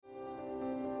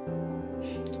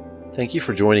Thank you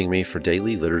for joining me for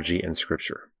Daily Liturgy and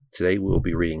Scripture. Today we will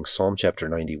be reading Psalm chapter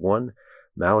 91,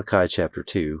 Malachi chapter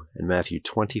 2, and Matthew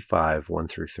 25, 1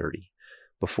 through 30.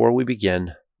 Before we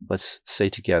begin, let's say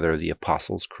together the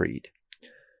Apostles' Creed.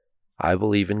 I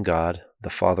believe in God, the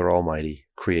Father Almighty,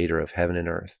 creator of heaven and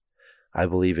earth. I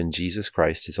believe in Jesus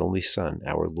Christ, his only Son,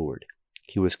 our Lord.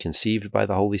 He was conceived by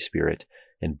the Holy Spirit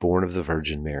and born of the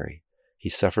Virgin Mary. He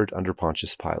suffered under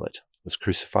Pontius Pilate, was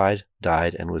crucified,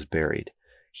 died, and was buried.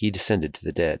 He descended to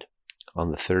the dead.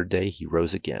 On the third day he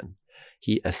rose again.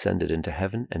 He ascended into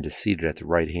heaven and is seated at the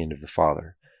right hand of the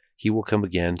Father. He will come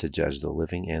again to judge the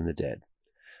living and the dead.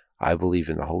 I believe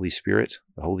in the Holy Spirit,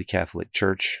 the Holy Catholic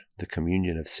Church, the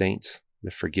communion of saints, the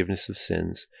forgiveness of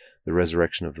sins, the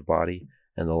resurrection of the body,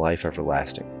 and the life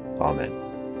everlasting. Amen.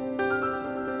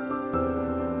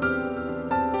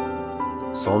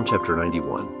 Psalm chapter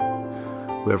 91.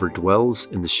 Whoever dwells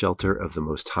in the shelter of the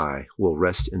Most High will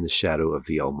rest in the shadow of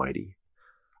the Almighty.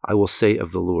 I will say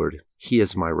of the Lord, He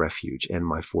is my refuge and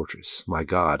my fortress, my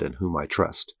God in whom I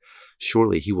trust.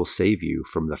 Surely He will save you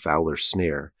from the fowler's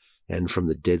snare and from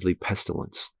the deadly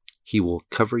pestilence. He will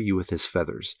cover you with His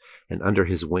feathers, and under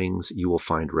His wings you will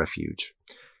find refuge.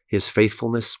 His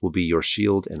faithfulness will be your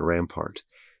shield and rampart.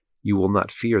 You will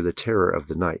not fear the terror of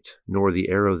the night, nor the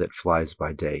arrow that flies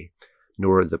by day,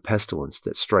 nor the pestilence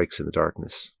that strikes in the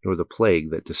darkness, nor the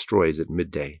plague that destroys at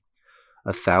midday.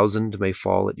 1,000 may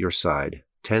fall at your side,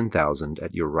 10,000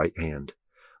 at your right hand,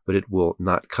 but it will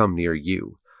not come near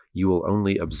you. You will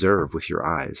only observe with your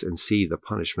eyes and see the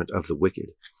punishment of the wicked.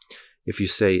 If you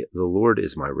say, The Lord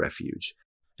is my refuge,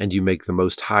 and you make the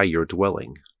Most High your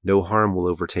dwelling, no harm will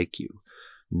overtake you,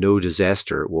 no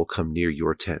disaster will come near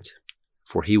your tent.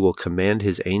 For He will command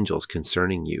His angels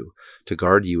concerning you, to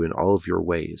guard you in all of your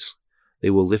ways. They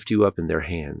will lift you up in their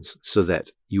hands, so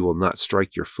that you will not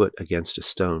strike your foot against a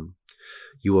stone.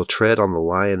 You will tread on the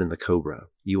lion and the cobra.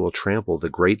 You will trample the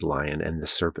great lion and the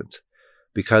serpent.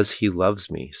 Because He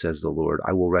loves me, says the Lord,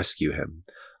 I will rescue him.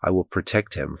 I will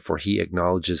protect him, for he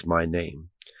acknowledges my name.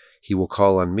 He will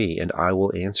call on me, and I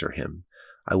will answer him.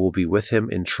 I will be with him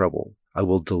in trouble. I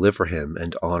will deliver him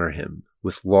and honor him.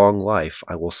 With long life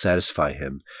I will satisfy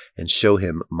him and show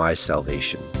him my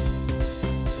salvation.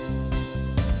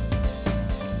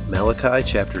 Malachi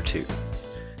chapter 2.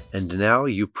 And now,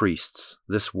 you priests,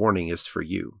 this warning is for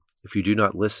you. If you do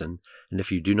not listen, and if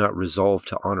you do not resolve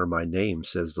to honor my name,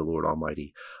 says the Lord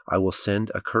Almighty, I will send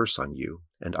a curse on you,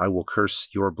 and I will curse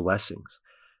your blessings.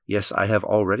 Yes, I have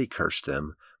already cursed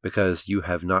them, because you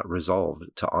have not resolved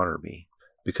to honor me.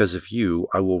 Because of you,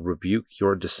 I will rebuke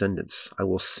your descendants. I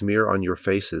will smear on your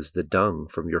faces the dung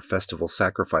from your festival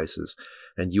sacrifices,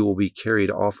 and you will be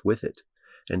carried off with it.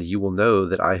 And you will know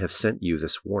that I have sent you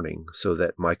this warning, so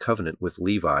that my covenant with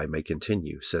Levi may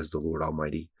continue, says the Lord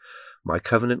Almighty. My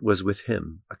covenant was with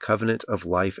him, a covenant of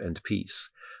life and peace,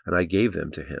 and I gave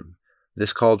them to him.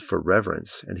 This called for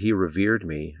reverence, and he revered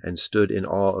me and stood in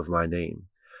awe of my name.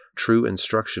 True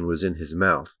instruction was in his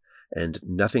mouth, and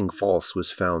nothing false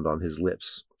was found on his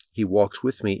lips. He walked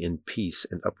with me in peace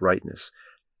and uprightness,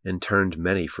 and turned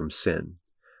many from sin.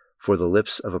 For the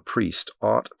lips of a priest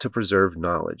ought to preserve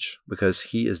knowledge, because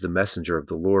he is the messenger of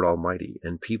the Lord Almighty,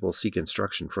 and people seek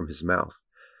instruction from his mouth.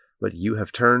 But you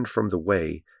have turned from the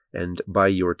way, and by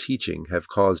your teaching have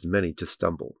caused many to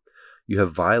stumble. You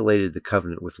have violated the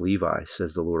covenant with Levi,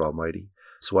 says the Lord Almighty.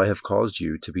 So I have caused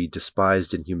you to be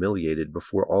despised and humiliated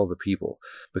before all the people,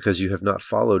 because you have not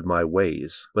followed my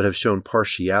ways, but have shown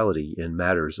partiality in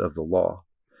matters of the law.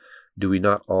 Do we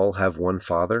not all have one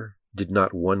Father? Did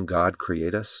not one God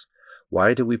create us?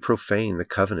 Why do we profane the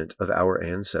covenant of our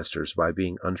ancestors by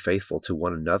being unfaithful to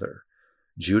one another?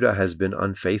 Judah has been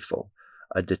unfaithful.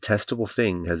 A detestable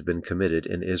thing has been committed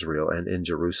in Israel and in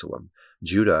Jerusalem.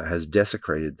 Judah has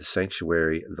desecrated the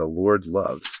sanctuary the Lord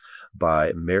loves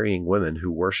by marrying women who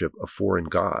worship a foreign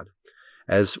god.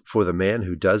 As for the man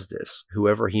who does this,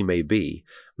 whoever he may be,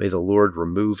 may the Lord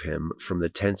remove him from the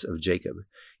tents of Jacob,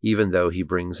 even though he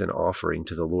brings an offering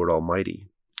to the Lord Almighty.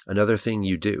 Another thing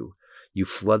you do, you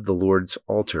flood the Lord's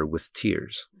altar with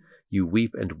tears. You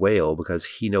weep and wail because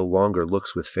he no longer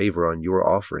looks with favor on your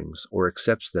offerings or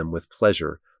accepts them with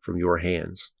pleasure from your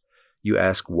hands. You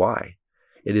ask why?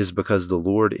 It is because the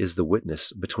Lord is the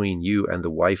witness between you and the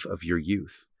wife of your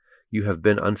youth. You have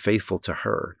been unfaithful to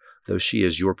her, though she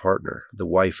is your partner, the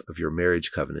wife of your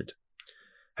marriage covenant.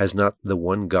 Has not the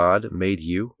one God made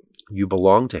you? You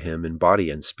belong to him in body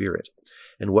and spirit.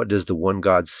 And what does the one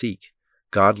God seek?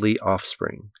 Godly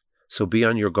offspring. So be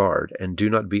on your guard, and do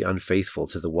not be unfaithful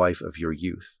to the wife of your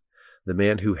youth. The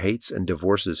man who hates and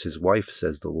divorces his wife,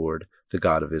 says the Lord, the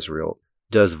God of Israel,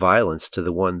 does violence to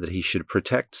the one that he should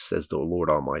protect, says the Lord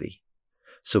Almighty.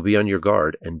 So be on your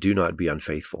guard, and do not be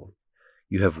unfaithful.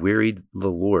 You have wearied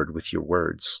the Lord with your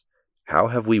words. How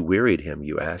have we wearied him,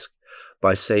 you ask?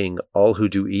 By saying, all who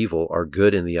do evil are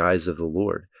good in the eyes of the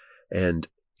Lord, and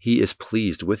he is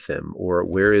pleased with them, or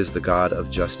where is the God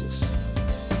of justice?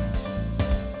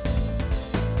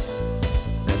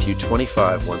 Matthew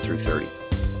 25,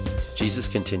 1-30. Jesus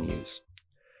continues,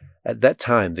 At that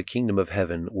time the kingdom of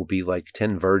heaven will be like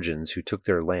 10 virgins who took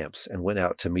their lamps and went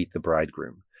out to meet the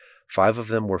bridegroom. 5 of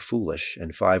them were foolish,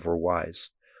 and 5 were wise.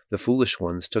 The foolish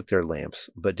ones took their lamps,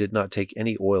 but did not take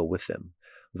any oil with them.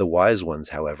 The wise ones,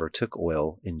 however, took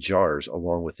oil in jars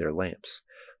along with their lamps.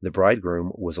 The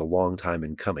bridegroom was a long time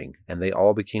in coming, and they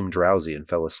all became drowsy and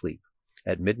fell asleep.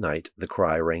 At midnight the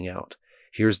cry rang out,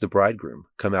 Here's the bridegroom,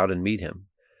 come out and meet him.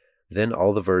 Then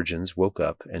all the virgins woke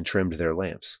up and trimmed their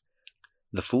lamps.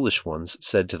 The foolish ones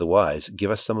said to the wise,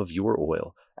 Give us some of your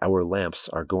oil, our lamps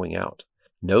are going out.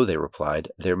 No, they replied,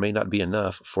 there may not be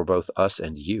enough for both us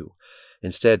and you.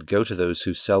 Instead, go to those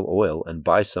who sell oil and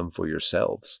buy some for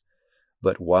yourselves.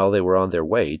 But while they were on their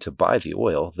way to buy the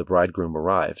oil, the bridegroom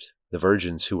arrived. The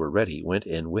virgins who were ready went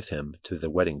in with him to the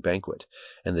wedding banquet,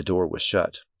 and the door was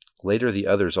shut. Later the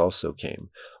others also came.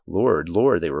 Lord,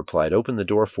 Lord, they replied, open the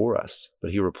door for us.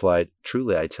 But he replied,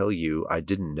 Truly I tell you, I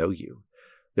didn't know you.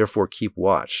 Therefore keep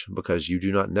watch, because you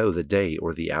do not know the day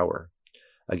or the hour.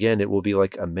 Again, it will be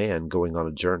like a man going on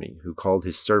a journey, who called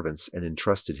his servants and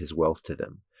entrusted his wealth to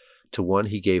them. To one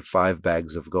he gave 5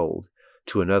 bags of gold,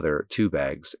 to another 2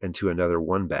 bags, and to another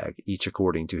 1 bag, each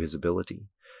according to his ability.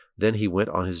 Then he went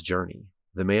on his journey.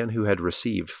 The man who had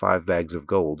received 5 bags of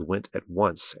gold went at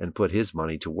once and put his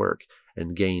money to work,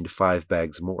 and gained 5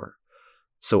 bags more.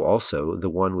 So also the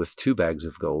one with 2 bags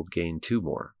of gold gained 2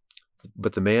 more.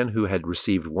 But the man who had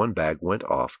received 1 bag went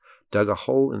off, dug a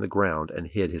hole in the ground, and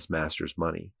hid his master's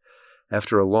money.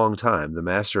 After a long time, the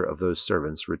master of those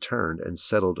servants returned and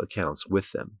settled accounts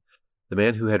with them. The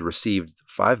man who had received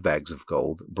 5 bags of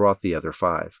gold brought the other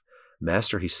 5.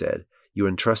 Master, he said, you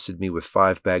entrusted me with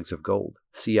 5 bags of gold.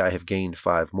 See, I have gained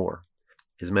 5 more.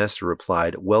 His master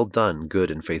replied, Well done,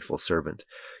 good and faithful servant.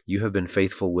 You have been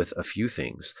faithful with a few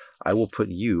things. I will put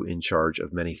you in charge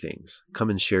of many things. Come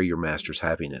and share your master's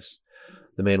happiness.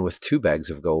 The man with 2 bags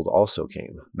of gold also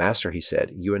came. Master, he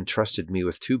said, you entrusted me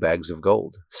with 2 bags of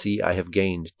gold. See, I have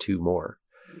gained 2 more.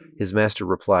 His master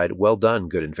replied, Well done,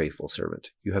 good and faithful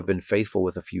servant. You have been faithful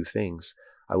with a few things.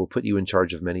 I will put you in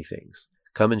charge of many things.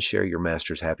 Come and share your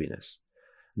master's happiness.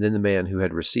 And then the man who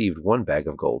had received 1 bag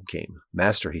of gold came.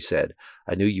 Master, he said,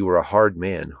 I knew you were a hard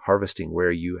man, harvesting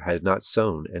where you had not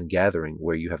sown and gathering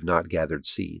where you have not gathered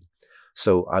seed.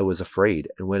 So I was afraid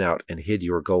and went out and hid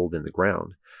your gold in the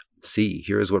ground. See,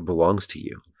 here is what belongs to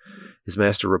you. His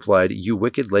master replied, You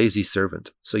wicked, lazy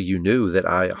servant, so you knew that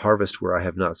I harvest where I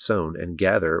have not sown and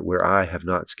gather where I have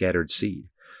not scattered seed.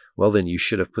 Well, then you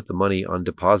should have put the money on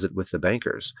deposit with the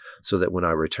bankers, so that when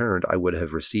I returned I would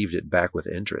have received it back with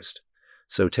interest.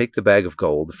 So take the bag of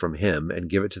gold from him and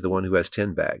give it to the one who has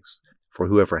 10 bags. For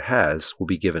whoever has will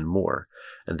be given more,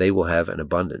 and they will have an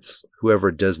abundance.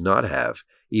 Whoever does not have,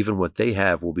 even what they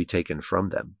have will be taken from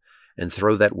them. And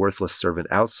throw that worthless servant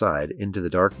outside into the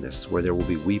darkness, where there will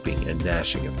be weeping and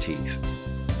gnashing of teeth.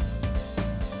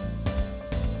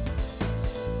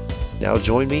 Now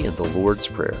join me in the Lord's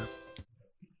Prayer.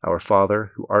 Our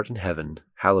Father, who art in heaven,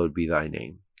 hallowed be thy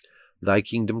name. Thy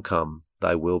kingdom come,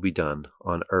 thy will be done,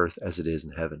 on earth as it is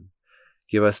in heaven.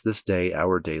 Give us this day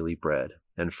our daily bread,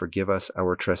 and forgive us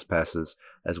our trespasses,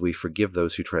 as we forgive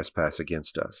those who trespass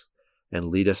against us. And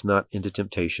lead us not into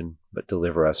temptation, but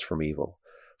deliver us from evil.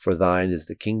 For thine is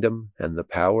the kingdom, and the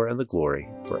power, and the glory,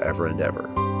 forever and ever.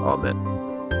 Amen.